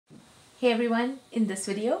Hey everyone, in this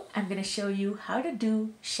video I'm going to show you how to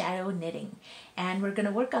do shadow knitting, and we're going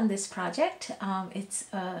to work on this project. It's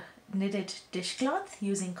a knitted dishcloth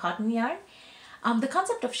using cotton yarn. The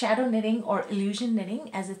concept of shadow knitting, or illusion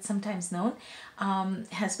knitting as it's sometimes known,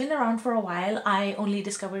 has been around for a while. I only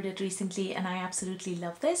discovered it recently and I absolutely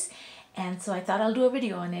love this, and so I thought I'll do a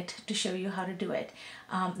video on it to show you how to do it.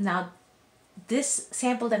 Now this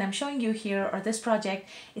sample that I'm showing you here, or this project,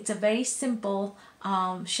 it's a very simple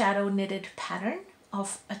shadow knitted pattern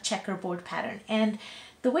of a checkerboard pattern. And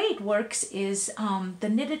the way it works is the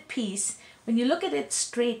knitted piece, when you look at it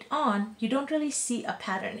straight on, you don't really see a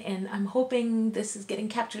pattern. And I'm hoping this is getting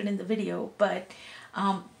captured in the video, but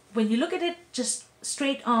when you look at it just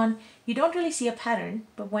straight on, you don't really see a pattern.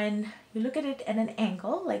 But when you look at it at an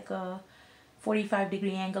angle, like a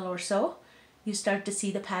 45-degree angle or so, you start to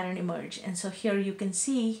see the pattern emerge. And so here you can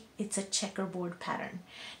see it's a checkerboard pattern.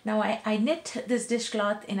 Now I knit this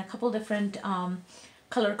dishcloth in a couple different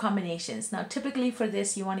color combinations. Now typically for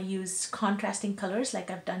this you want to use contrasting colors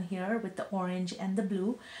like I've done here with the orange and the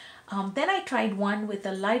blue. Then I tried one with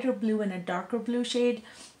a lighter blue and a darker blue shade.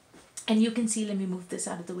 And you can see, let me move this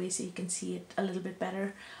out of the way so you can see it a little bit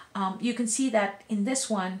better. You can see that in this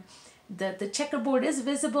one, the checkerboard is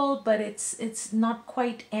visible, but it's not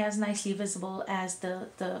quite as nicely visible as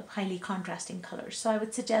the highly contrasting colors. So I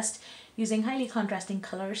would suggest using highly contrasting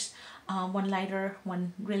colors, one lighter,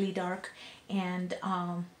 one really dark, and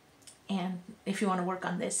if you want to work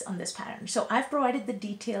on this pattern. So I've provided the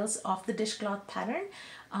details of the dishcloth pattern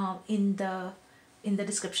in the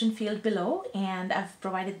description field below, and I've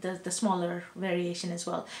provided the smaller variation as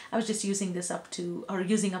well. I was just using this up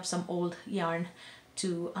using up some old yarn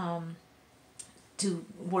to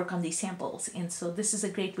work on these samples, and so this is a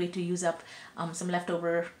great way to use up some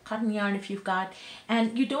leftover cotton yarn if you've got.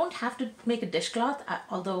 And you don't have to make a dishcloth,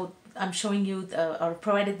 although I'm showing you or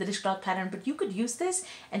provided the dishcloth pattern, but you could use this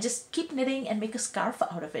and just keep knitting and make a scarf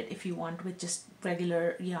out of it if you want, with just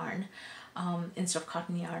regular yarn instead of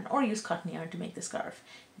cotton yarn, or use cotton yarn to make the scarf.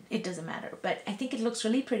 It doesn't matter, but I think it looks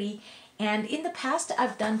really pretty. And in the past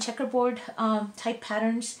I've done checkerboard type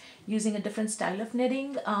patterns using a different style of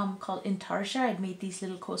knitting called intarsia. I'd made these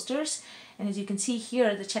little coasters, and as you can see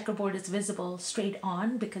here, the checkerboard is visible straight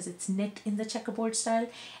on because it's knit in the checkerboard style.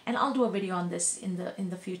 And I'll do a video on this in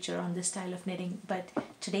the future on this style of knitting, but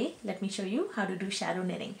today let me show you how to do shadow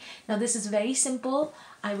knitting. Now this is very simple.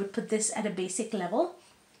 I would put this at a basic level,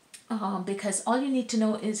 because all you need to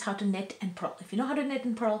know is how to knit and purl. If you know how to knit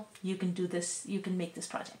and purl, you can do this, you can make this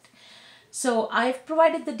project. So I've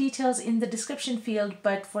provided the details in the description field,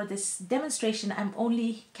 but for this demonstration I'm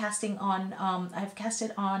only casting on, I've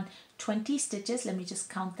casted on 20 stitches. Let me just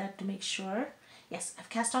count that to make sure. Yes, I've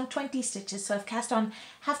cast on 20 stitches, so I've cast on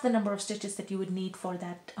half the number of stitches that you would need for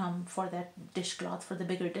that dishcloth, for the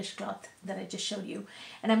bigger dishcloth that I just showed you.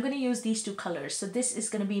 And I'm going to use these two colors. So this is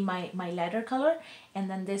going to be my lighter color, and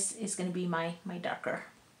then this is going to be my darker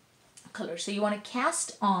color. So you want to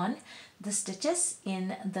cast on the stitches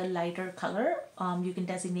in the lighter color. You can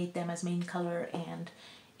designate them as main color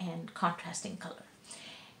and contrasting color.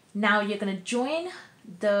 Now you're going to join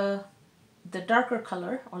the darker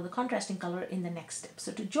color or the contrasting color in the next step.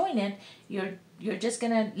 So to join it, you're just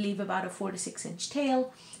gonna leave about a 4 to 6 inch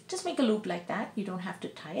tail. Just make a loop like that. You don't have to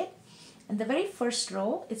tie it. And the very first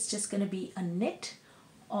row, it's just gonna be a knit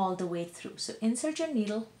all the way through. So insert your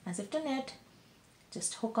needle as if to knit,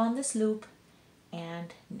 just hook on this loop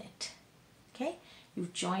and knit. Okay,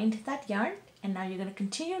 you've joined that yarn, and now you're going to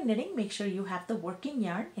continue knitting. Make sure you have the working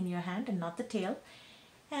yarn in your hand and not the tail,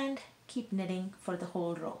 and keep knitting for the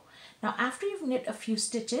whole row. Now after you've knit a few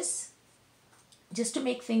stitches, just to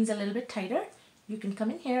make things a little bit tighter, you can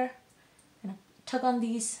come in here and tug on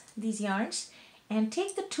these yarns and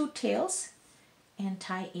take the two tails and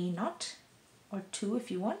tie a knot, or two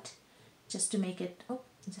if you want, just to make it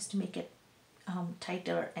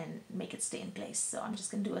tighter and make it stay in place. So I'm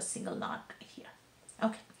just going to do a single knot right here.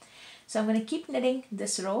 Okay, so I'm going to keep knitting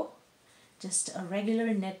this row, just a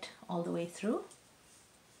regular knit all the way through.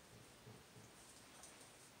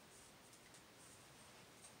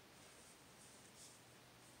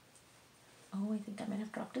 Oh, I think I might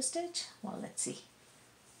have dropped a stitch. Well, let's see.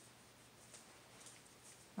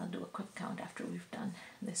 I'll do a quick count after we've done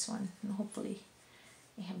this one, and hopefully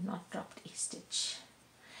I have not dropped a stitch.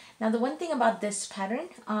 Now the one thing about this pattern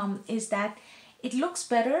is that it looks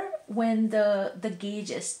better when the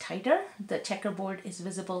gauge is tighter. The checkerboard is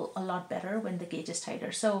visible a lot better when the gauge is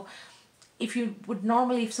tighter. So if you would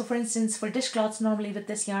normally, so for instance for dishcloths, normally with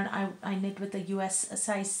this yarn I knit with a US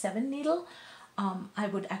size 7 needle. I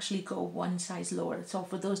would actually go one size lower. So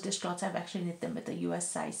for those dishcloths, I've actually knit them with a US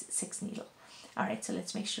size 6 needle. All right, so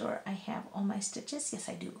let's make sure I have all my stitches. Yes,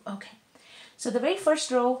 I do. Okay, so the very first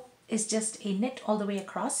row is just a knit all the way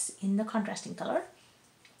across in the contrasting color,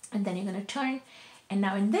 and then you're going to turn, and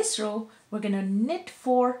now in this row we're going to knit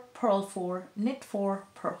 4, purl 4, knit 4,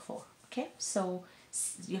 purl 4. Okay, so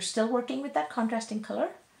you're still working with that contrasting color,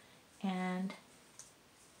 and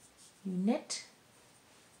you knit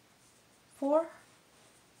 4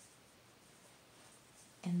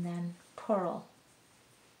 and then purl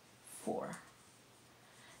 4.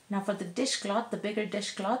 Now for the dishcloth, the bigger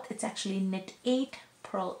dishcloth, it's actually knit 8,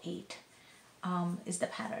 purl 8 is the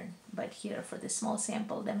pattern. But here for this small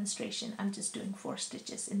sample demonstration, I'm just doing 4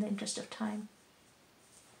 stitches in the interest of time.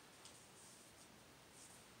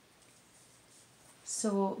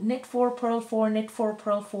 So knit 4, purl 4, knit 4,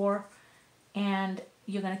 purl 4, and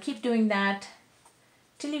you're going to keep doing that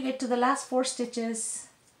till you get to the last 4 stitches,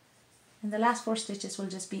 and the last 4 stitches will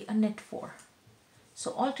just be a knit 4.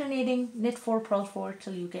 So alternating knit 4, purl 4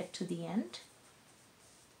 till you get to the end,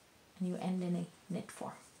 and you end in a knit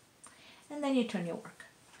 4, and then you turn your work.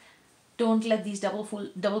 Don't let these double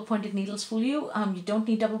pointed needles fool you. You don't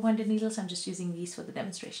need double pointed needles. I'm just using these for the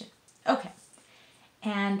demonstration. Okay,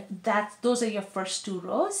 and those are your first 2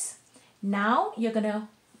 rows. Now you're gonna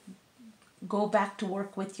go back to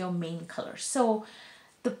work with your main color. So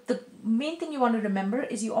the main thing you want to remember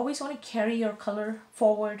is you always want to carry your color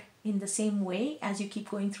forward in the same way as you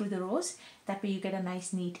keep going through the rows. That way you get a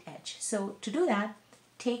nice neat edge. So to do that,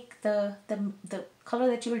 take the color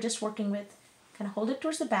that you were just working with, kind of hold it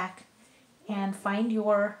towards the back, and find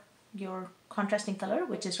your contrasting color,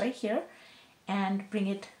 which is right here, and bring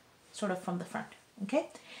it sort of from the front. Okay,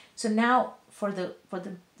 so now for the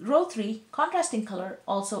row 3 contrasting color,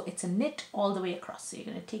 also it's a knit all the way across. So you're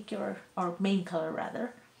going to take your main color,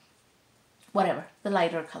 rather, whatever, the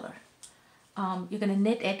lighter color, you're going to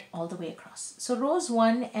knit it all the way across. So rows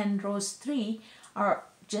 1 and rows 3 are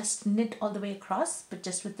just knit all the way across, but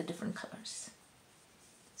just with the different colors.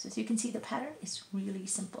 So as you can see, the pattern is really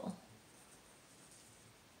simple.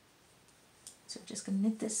 So we're just going to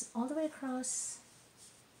knit this all the way across.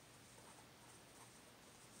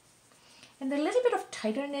 And a little bit of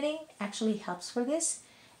tighter knitting actually helps for this.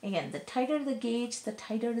 Again, the tighter the gauge, the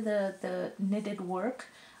tighter the knitted work,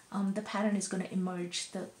 the pattern is going to emerge,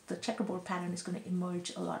 the checkerboard pattern is going to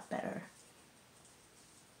emerge a lot better.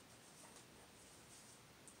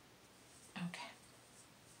 Okay.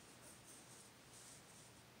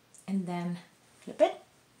 And then flip it,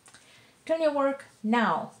 turn your work.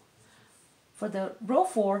 Now, for the row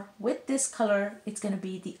 4 with this color, it's going to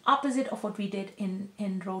be the opposite of what we did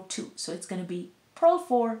in row 2. So it's going to be purl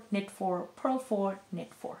 4, knit 4, purl 4,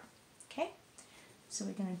 knit 4. Okay, so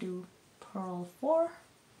we're going to do purl 4,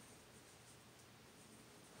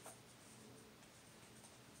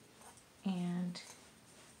 and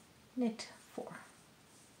knit 4.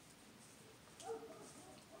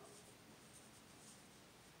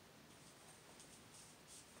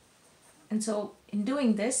 And so in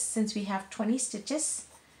doing this, since we have 20 stitches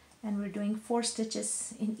and we're doing 4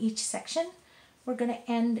 stitches in each section, we're going to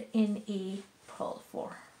end in a purl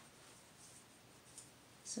 4.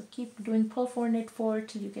 So keep doing purl 4, knit 4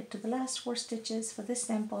 till you get to the last 4 stitches for this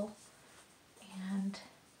sample, and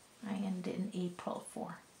I end in a purl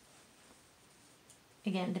 4.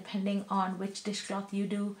 Again, depending on which dishcloth you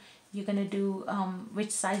do, you're going to do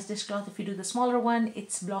which size dishcloth. If you do the smaller one,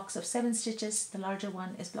 it's blocks of 7 stitches. The larger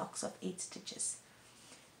one is blocks of 8 stitches.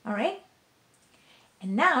 All right.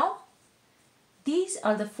 And now these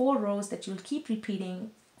are the 4 rows that you'll keep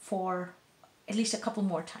repeating for at least a couple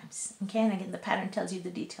more times. Okay. And again, the pattern tells you the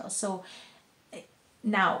details. So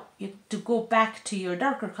now to go back to your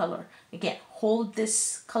darker color, again, hold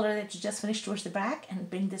this color that you just finished towards the back and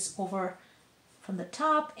bring this over from the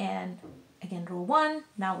top, and again, row 1,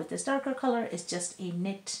 now with this darker color, is just a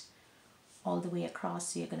knit all the way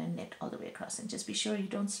across. So you're going to knit all the way across, and just be sure you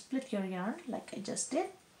don't split your yarn like I just did.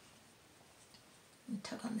 And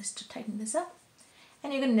tug on this to tighten this up,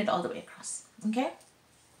 and you're going to knit all the way across. Okay,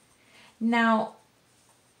 now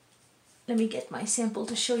let me get my sample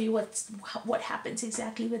to show you what happens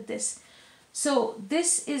exactly with this. So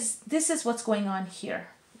this is what's going on here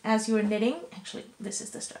as you're knitting. Actually, this is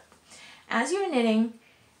the start. As you're knitting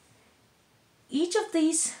each of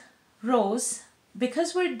these rows,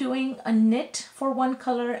 because we're doing a knit for one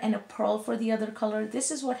color and a purl for the other color, this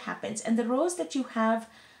is what happens. And the rows that you have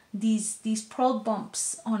these purl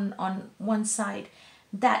bumps on one side,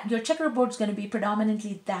 that your checkerboard is going to be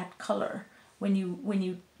predominantly that color when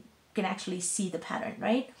you can actually see the pattern,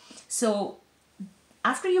 right? So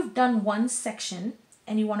after you've done one section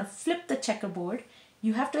and you want to flip the checkerboard,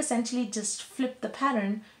 you have to essentially just flip the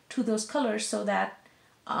pattern to those colors so that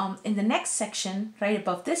in the next section, right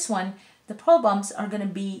above this one, the purl bumps are going to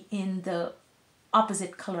be in the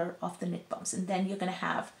opposite color of the knit bumps, and then you're going to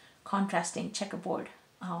have contrasting checkerboard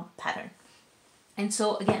pattern. And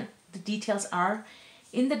so again, the details are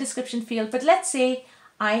in the description field, but let's say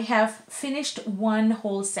I have finished one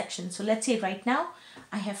whole section. So let's say right now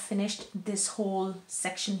I have finished this whole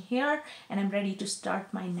section here and I'm ready to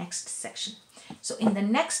start my next section. So in the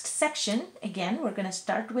next section, again, we're going to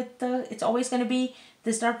start with it's always going to be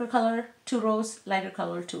this darker color, 2 rows, lighter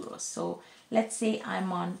color, 2 rows. So let's say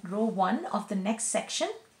I'm on row 1 of the next section.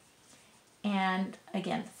 And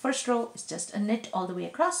again, the first row is just a knit all the way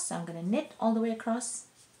across. So I'm going to knit all the way across.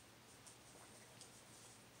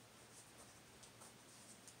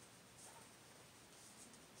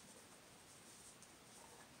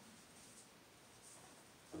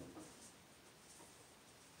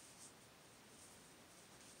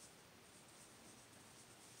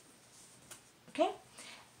 Okay,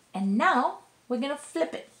 and now we're going to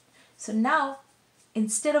flip it. So now,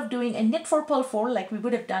 instead of doing a knit 4, purl 4 like we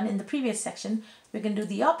would have done in the previous section, we're going to do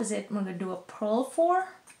the opposite. We're going to do a purl 4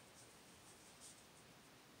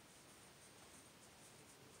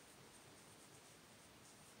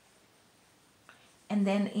 and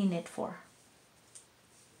then a knit 4.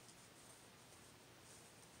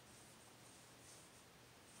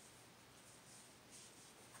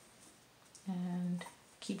 And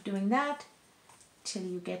keep doing that till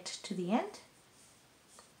you get to the end.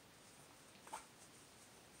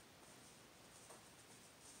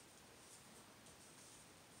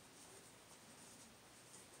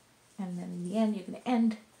 And then in the end, you're going to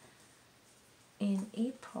end in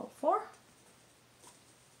a purl 4.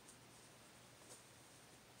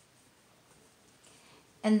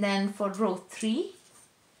 And then for row 3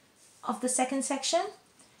 of the second section,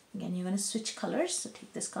 again, you're going to switch colors. So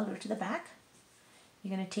take this color to the back.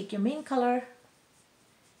 You're going to take your main color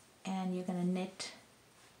and you're going to knit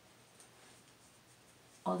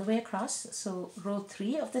all the way across. So row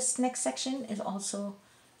 3 of this next section is also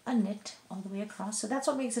a knit all the way across. So that's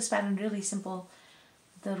what makes this pattern really simple.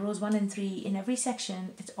 The rows 1 and 3 in every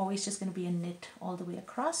section, it's always just going to be a knit all the way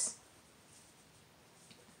across.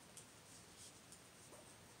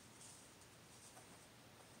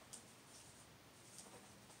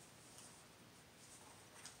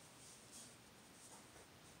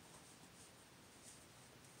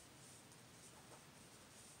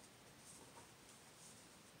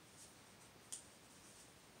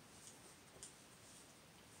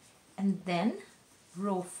 And then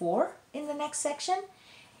row 4 in the next section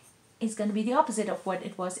is going to be the opposite of what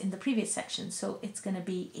it was in the previous section. So it's going to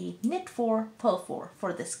be a knit 4, purl 4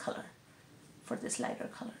 for this color, for this lighter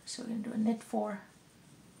color. So we're going to do a knit 4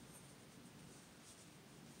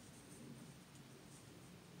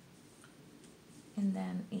 and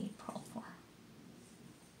then a purl 4.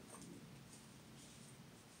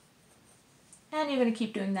 And you're going to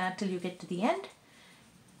keep doing that till you get to the end.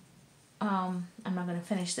 I'm not going to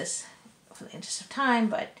finish this for the interest of time,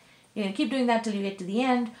 but you're going to keep doing that till you get to the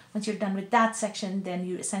end. Once you're done with that section, then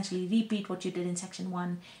you essentially repeat what you did in section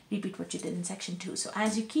 1, repeat what you did in section 2. So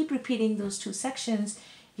as you keep repeating those 2 sections,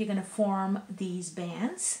 you're going to form these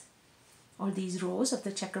bands or these rows of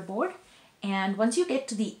the checkerboard. And once you get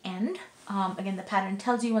to the end, again, the pattern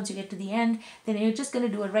tells you once you get to the end, then you're just going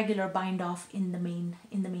to do a regular bind off in the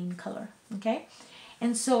main color. Okay,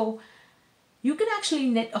 and so you can actually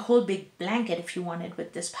knit a whole big blanket if you wanted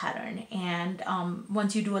with this pattern. And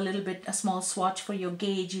once you do a small swatch for your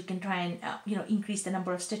gauge, you can try and increase the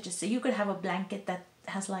number of stitches. So you could have a blanket that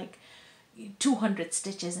has like 200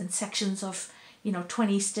 stitches and sections of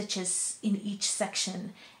 20 stitches in each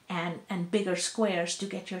section, and bigger squares to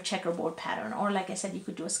get your checkerboard pattern. Or like I said, you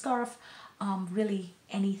could do a scarf, really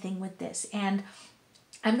anything with this. And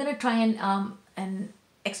I'm gonna try and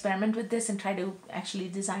experiment with this and try to actually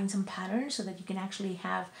design some patterns so that you can actually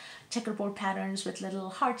have checkerboard patterns with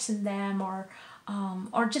little hearts in them, or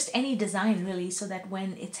just any design really, so that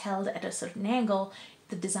when it's held at a certain angle,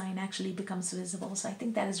 the design actually becomes visible. So I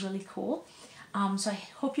think that is really cool. So I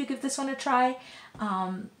hope you give this one a try.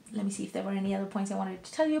 Let me see if there were any other points I wanted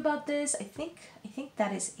to tell you about this. I think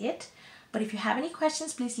that is it. But if you have any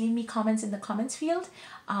questions, please leave me comments in the comments field.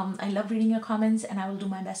 I love reading your comments and I will do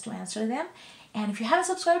my best to answer them. And if you haven't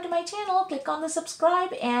subscribed to my channel, click on the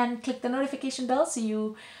subscribe and click the notification bell so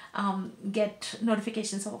you get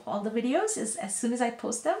notifications of all the videos as soon as I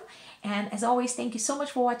post them. And as always, thank you so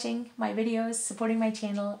much for watching my videos, supporting my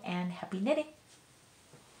channel, and happy knitting!